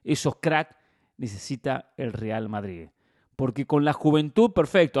jugadores, esos cracks, necesita el Real Madrid. Porque con la juventud,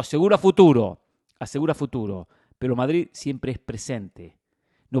 perfecto, asegura futuro. asegura futuro, pero Madrid siempre es presente.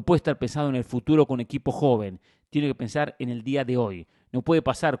 No puede estar pensando en el futuro con equipo joven, tiene que pensar en el día de hoy. No puede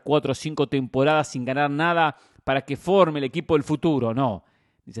pasar 4 o 5 temporadas sin ganar nada para que forme el equipo del futuro, no.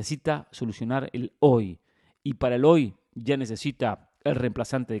 Necesita solucionar el hoy, y para el hoy ya necesita el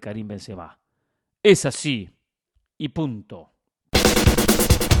reemplazante de Karim Benzema. Es así, y punto.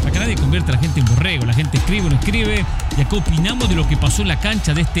 Acá nadie convierte a la gente en borrego, la gente escribe o no escribe, y acá opinamos de lo que pasó en la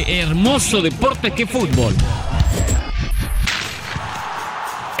cancha de este hermoso deporte que es fútbol.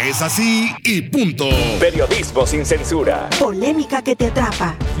 Es así y punto. Periodismo sin censura. Polémica que te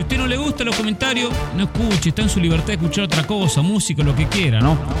atrapa. Si a usted no le gustan los comentarios, no escuche, está en su libertad de escuchar otra cosa, música, lo que quiera,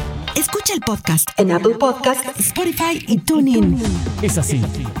 ¿no? Escucha el podcast en Apple Podcast, Spotify y TuneIn. Es así,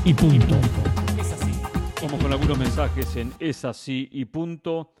 y punto. Vamos con algunos mensajes en Es así y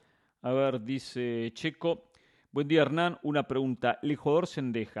punto. A ver, dice Checo. Buen día, Hernán. Una pregunta. ¿El jugador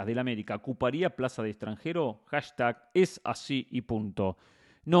Cendejas del América ocuparía plaza de extranjero? Hashtag Es así y punto.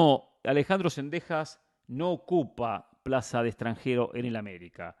 No, Alejandro Cendejas no ocupa plaza de extranjero en el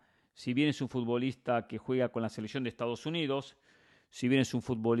América. Si bien es un futbolista que juega con la selección de Estados Unidos, si bien es un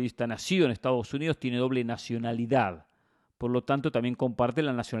futbolista nacido en Estados Unidos, tiene doble nacionalidad. Por lo tanto, también comparte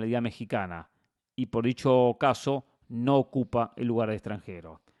la nacionalidad mexicana. Y por dicho caso, no ocupa el lugar de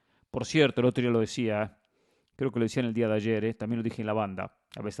extranjero. Por cierto, el otro día lo decía, creo que lo decía en el día de ayer, también lo dije en la banda.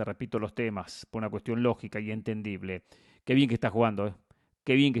 A veces repito los temas por una cuestión lógica y entendible. Qué bien que está jugando,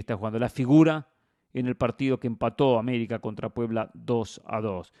 Qué bien que está jugando. La figura en el partido que empató América contra Puebla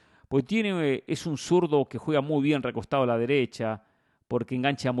 2-2. Porque es un zurdo que juega muy bien recostado a la derecha, porque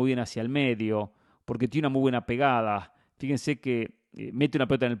engancha muy bien hacia el medio, porque tiene una muy buena pegada. Fíjense que mete una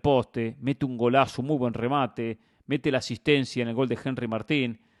pelota en el poste, mete un golazo, un muy buen remate, mete la asistencia en el gol de Henry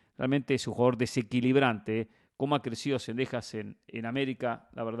Martín. Realmente es un jugador desequilibrante. Cómo ha crecido Cendejas en América,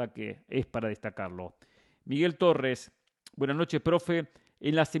 la verdad que es para destacarlo. Miguel Torres, buenas noches, profe.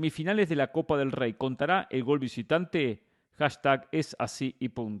 En las semifinales de la Copa del Rey, ¿contará el gol visitante? Hashtag Es así y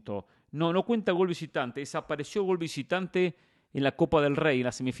punto. No cuenta gol visitante. Desapareció gol visitante en la Copa del Rey, en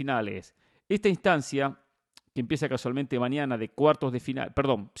las semifinales. Esta instancia, que empieza casualmente mañana de cuartos de final,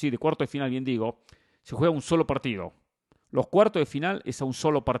 de cuartos de final, bien digo, se juega un solo partido. Los cuartos de final es a un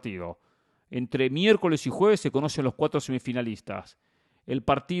solo partido. Entre miércoles y jueves se conocen los 4 semifinalistas. El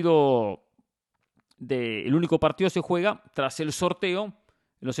único partido se juega tras el sorteo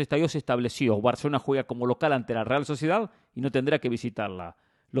en los estadios establecidos. Barcelona juega como local ante la Real Sociedad y no tendrá que visitarla.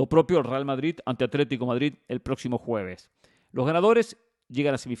 Lo propio el Real Madrid ante Atlético Madrid el próximo jueves. Los ganadores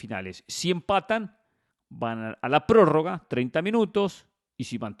llegan a semifinales. Si empatan, van a la prórroga, 30 minutos, y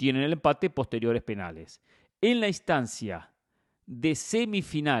si mantienen el empate, posteriores penales. En la instancia de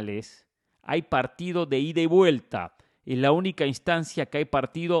semifinales hay partido de ida y vuelta. Es la única instancia que hay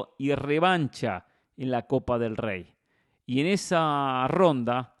partido y revancha en la Copa del Rey. Y en esa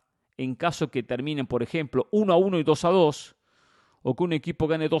ronda, en caso que terminen, por ejemplo, 1-1 y 2-2, o que un equipo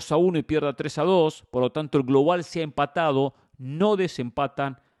gane 2-1 y pierda 3-2, por lo tanto el global sea empatado, no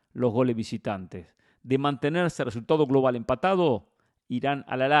desempatan los goles visitantes. De mantenerse el resultado global empatado, irán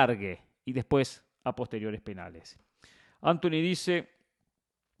a la largue y después a posteriores penales. Anthony dice: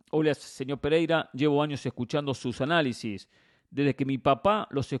 hola, señor Pereira, llevo años escuchando sus análisis. Desde que mi papá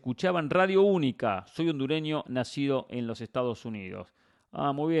los escuchaba en Radio Única. Soy hondureño, nacido en los Estados Unidos.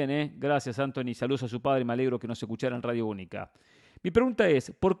 Muy bien, Gracias, Anthony. Saludos a su padre. Me alegro que nos escuchara en Radio Única. Mi pregunta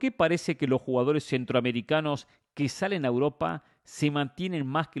es, ¿por qué parece que los jugadores centroamericanos que salen a Europa se mantienen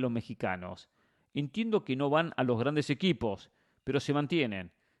más que los mexicanos? Entiendo que no van a los grandes equipos, pero se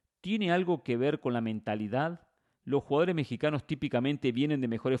mantienen. ¿Tiene algo que ver con la mentalidad? Los jugadores mexicanos típicamente vienen de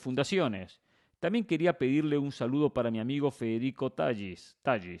mejores fundaciones. También quería pedirle un saludo para mi amigo Federico Tallis.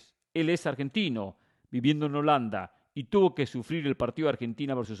 Él es argentino, viviendo en Holanda, y tuvo que sufrir el partido de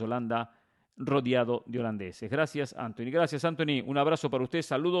Argentina versus Holanda rodeado de holandeses. Gracias, Anthony. Gracias, Anthony. Un abrazo para usted.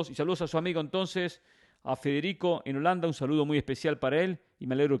 Saludos y saludos a su amigo entonces, a Federico en Holanda. Un saludo muy especial para él y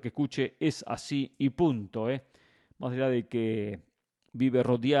me alegro que escuche Es así y punto. Más allá de que vive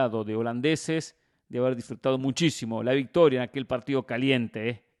rodeado de holandeses, de haber disfrutado muchísimo la victoria en aquel partido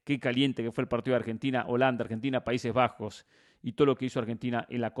caliente, Qué caliente que fue el partido de Argentina, Holanda, Argentina, Países Bajos y todo lo que hizo Argentina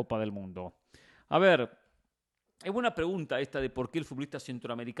en la Copa del Mundo. A ver, es buena pregunta esta de por qué el futbolista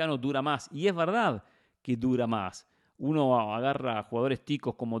centroamericano dura más. Y es verdad que dura más. Uno agarra a jugadores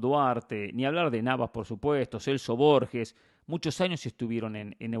ticos como Duarte, ni hablar de Navas, por supuesto, Celso Borges. Muchos años estuvieron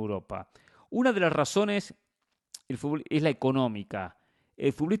en Europa. Una de las razones es la económica.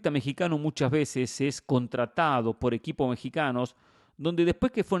 El futbolista mexicano muchas veces es contratado por equipos mexicanos donde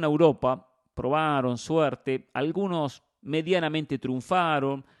después que fueron a Europa, probaron suerte, algunos medianamente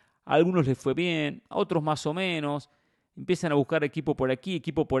triunfaron, A algunos les fue bien, a otros más o menos. Empiezan a buscar equipo por aquí,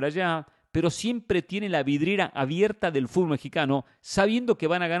 equipo por allá, pero siempre tienen la vidriera abierta del fútbol mexicano, sabiendo que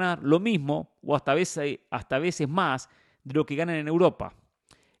van a ganar lo mismo o hasta veces más de lo que ganan en Europa.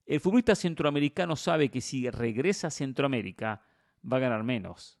 El futbolista centroamericano sabe que si regresa a Centroamérica va a ganar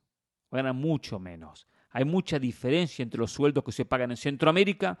menos, va a ganar mucho menos. Hay mucha diferencia entre los sueldos que se pagan en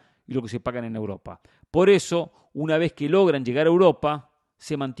Centroamérica y lo que se pagan en Europa. Por eso, una vez que logran llegar a Europa,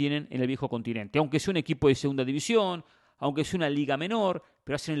 se mantienen en el viejo continente. Aunque sea un equipo de segunda división, aunque sea una liga menor,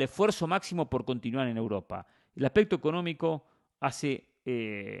 pero hacen el esfuerzo máximo por continuar en Europa. El aspecto económico hace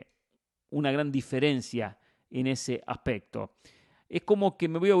una gran diferencia en ese aspecto. Es como que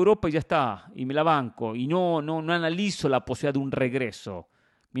me voy a Europa y ya está, y me la banco, y no analizo la posibilidad de un regreso.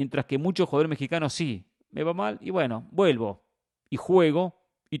 Mientras que muchos jugadores mexicanos sí, me va mal y bueno, vuelvo y juego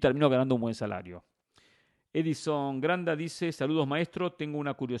y termino ganando un buen salario. Edison Granda dice, saludos maestro, tengo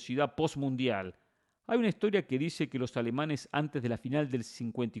una curiosidad postmundial. Hay una historia que dice que los alemanes antes de la final del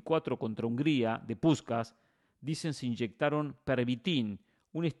 54 contra Hungría de Puskás, dicen se inyectaron pervitin,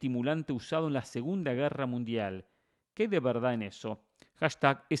 un estimulante usado en la Segunda Guerra Mundial. ¿Qué hay de verdad en eso?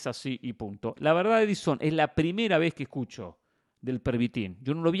 Hashtag es así y punto. La verdad, Edison, es la primera vez que escucho del pervitin.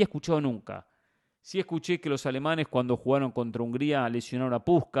 Yo no lo había escuchado nunca. Sí escuché que los alemanes cuando jugaron contra Hungría lesionaron a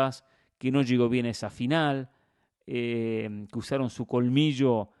Puskás, que no llegó bien a esa final, que usaron su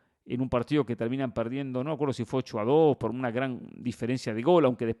colmillo en un partido que terminan perdiendo, no recuerdo si fue 8-2 por una gran diferencia de gol,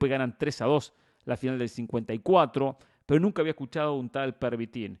 aunque después ganan 3-2 la final del 54, pero nunca había escuchado un tal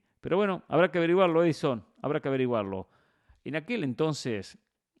pervitin. Pero bueno, habrá que averiguarlo, Edison, habrá que averiguarlo. En aquel entonces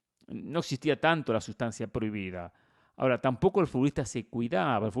no existía tanto la sustancia prohibida. Ahora, tampoco el futbolista se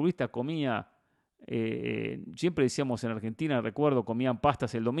cuidaba, el futbolista comía, siempre decíamos en Argentina, recuerdo, comían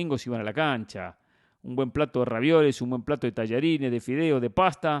pastas el domingo y se iban a la cancha. Un buen plato de ravioles, un buen plato de tallarines, de fideo, de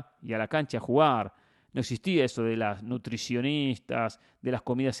pasta y a la cancha a jugar. No existía eso de las nutricionistas, de las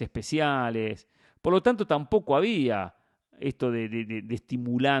comidas especiales. Por lo tanto, tampoco había esto de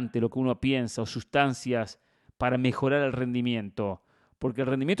estimulante, lo que uno piensa, o sustancias para mejorar el rendimiento. Porque el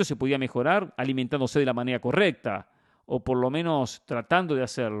rendimiento se podía mejorar alimentándose de la manera correcta, o por lo menos tratando de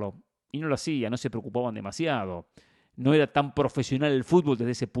hacerlo. Y no lo hacía, no se preocupaban demasiado. No era tan profesional el fútbol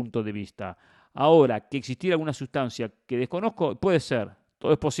desde ese punto de vista. Ahora, que existiera alguna sustancia que desconozco, puede ser,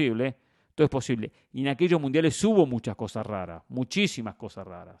 todo es posible, todo es posible. Y en aquellos mundiales hubo muchas cosas raras, muchísimas cosas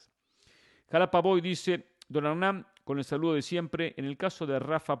raras. Jalapa Boy dice, don Hernán, con el saludo de siempre, en el caso de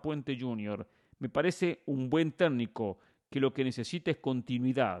Rafa Puente Jr., me parece un buen técnico que lo que necesita es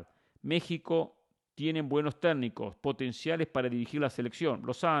continuidad. México tiene buenos técnicos, potenciales para dirigir la selección.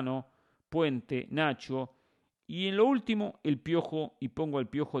 Lozano, Puente, Nacho. Y en lo último, el Piojo, y pongo al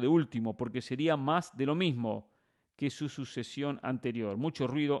Piojo de último, porque sería más de lo mismo que su sucesión anterior. Mucho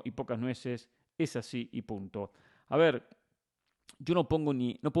ruido y pocas nueces, es así y punto. A ver, yo no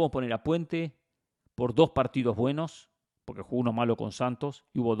puedo poner a Puente por 2 partidos buenos, porque jugó uno malo con Santos,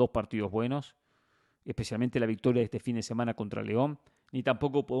 y hubo 2 partidos buenos, especialmente la victoria de este fin de semana contra León, ni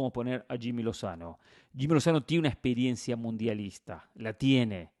tampoco podemos poner a Jimmy Lozano. Jimmy Lozano tiene una experiencia mundialista, la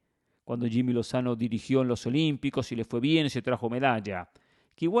tiene. Cuando Jimmy Lozano dirigió en los Olímpicos y le fue bien, se trajo medalla.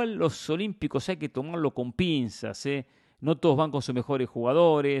 Que igual los Olímpicos hay que tomarlo con pinzas, ¿eh? No todos van con sus mejores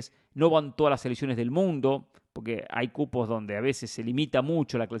jugadores, no van todas las selecciones del mundo, porque hay cupos donde a veces se limita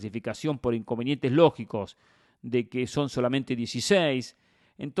mucho la clasificación por inconvenientes lógicos, de que son solamente 16.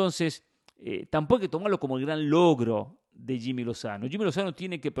 Entonces, tampoco hay que tomarlo como el gran logro de Jimmy Lozano. Jimmy Lozano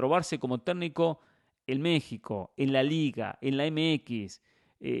tiene que probarse como técnico en México, en la Liga, en la MX.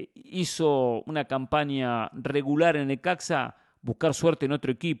 Hizo una campaña regular en Necaxa, buscar suerte en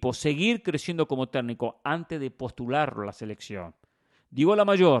otro equipo, seguir creciendo como técnico antes de postularlo a la selección. Digo la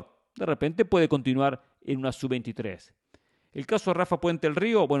mayor, de repente puede continuar en una sub-23. El caso de Rafa Puente del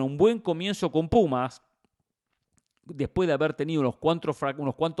Río, bueno, un buen comienzo con Pumas, después de haber tenido unos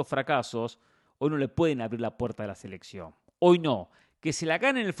cuantos fracasos, hoy no le pueden abrir la puerta de la selección. Hoy no. Que se la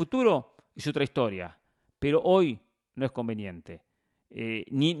gane en el futuro es otra historia, pero hoy no es conveniente.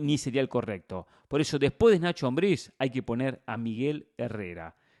 Ni sería el correcto. Por eso, después de Nacho Ambriz, hay que poner a Miguel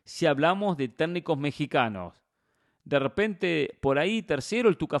Herrera. Si hablamos de técnicos mexicanos, de repente, por ahí, tercero,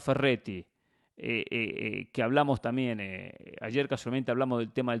 el Tuca Ferretti, que hablamos también, ayer casualmente hablamos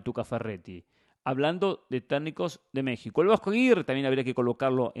del tema del Tuca Ferretti, hablando de técnicos de México. El Vasco Aguirre también habría que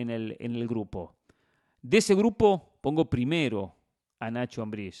colocarlo en el grupo. De ese grupo, pongo primero a Nacho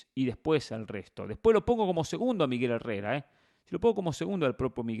Ambriz y después al resto. Después lo pongo como segundo a Miguel Herrera, Si lo pongo como segundo al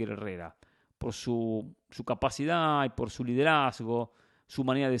propio Miguel Herrera, por su capacidad y por su liderazgo, su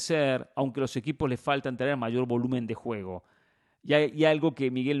manera de ser, aunque a los equipos les faltan tener mayor volumen de juego. Y hay algo que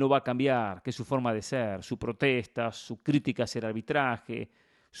Miguel no va a cambiar, que es su forma de ser, su protesta, su crítica hacia el arbitraje,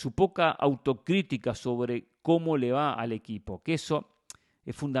 su poca autocrítica sobre cómo le va al equipo, que eso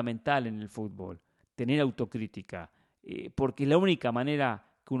es fundamental en el fútbol, tener autocrítica, porque es la única manera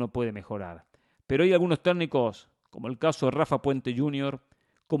que uno puede mejorar. Pero hay algunos técnicos, como el caso de Rafa Puente Jr.,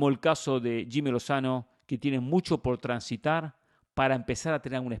 como el caso de Jimmy Lozano, que tienen mucho por transitar para empezar a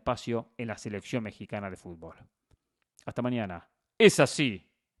tener un espacio en la selección mexicana de fútbol. Hasta mañana. Es así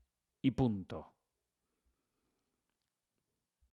y punto.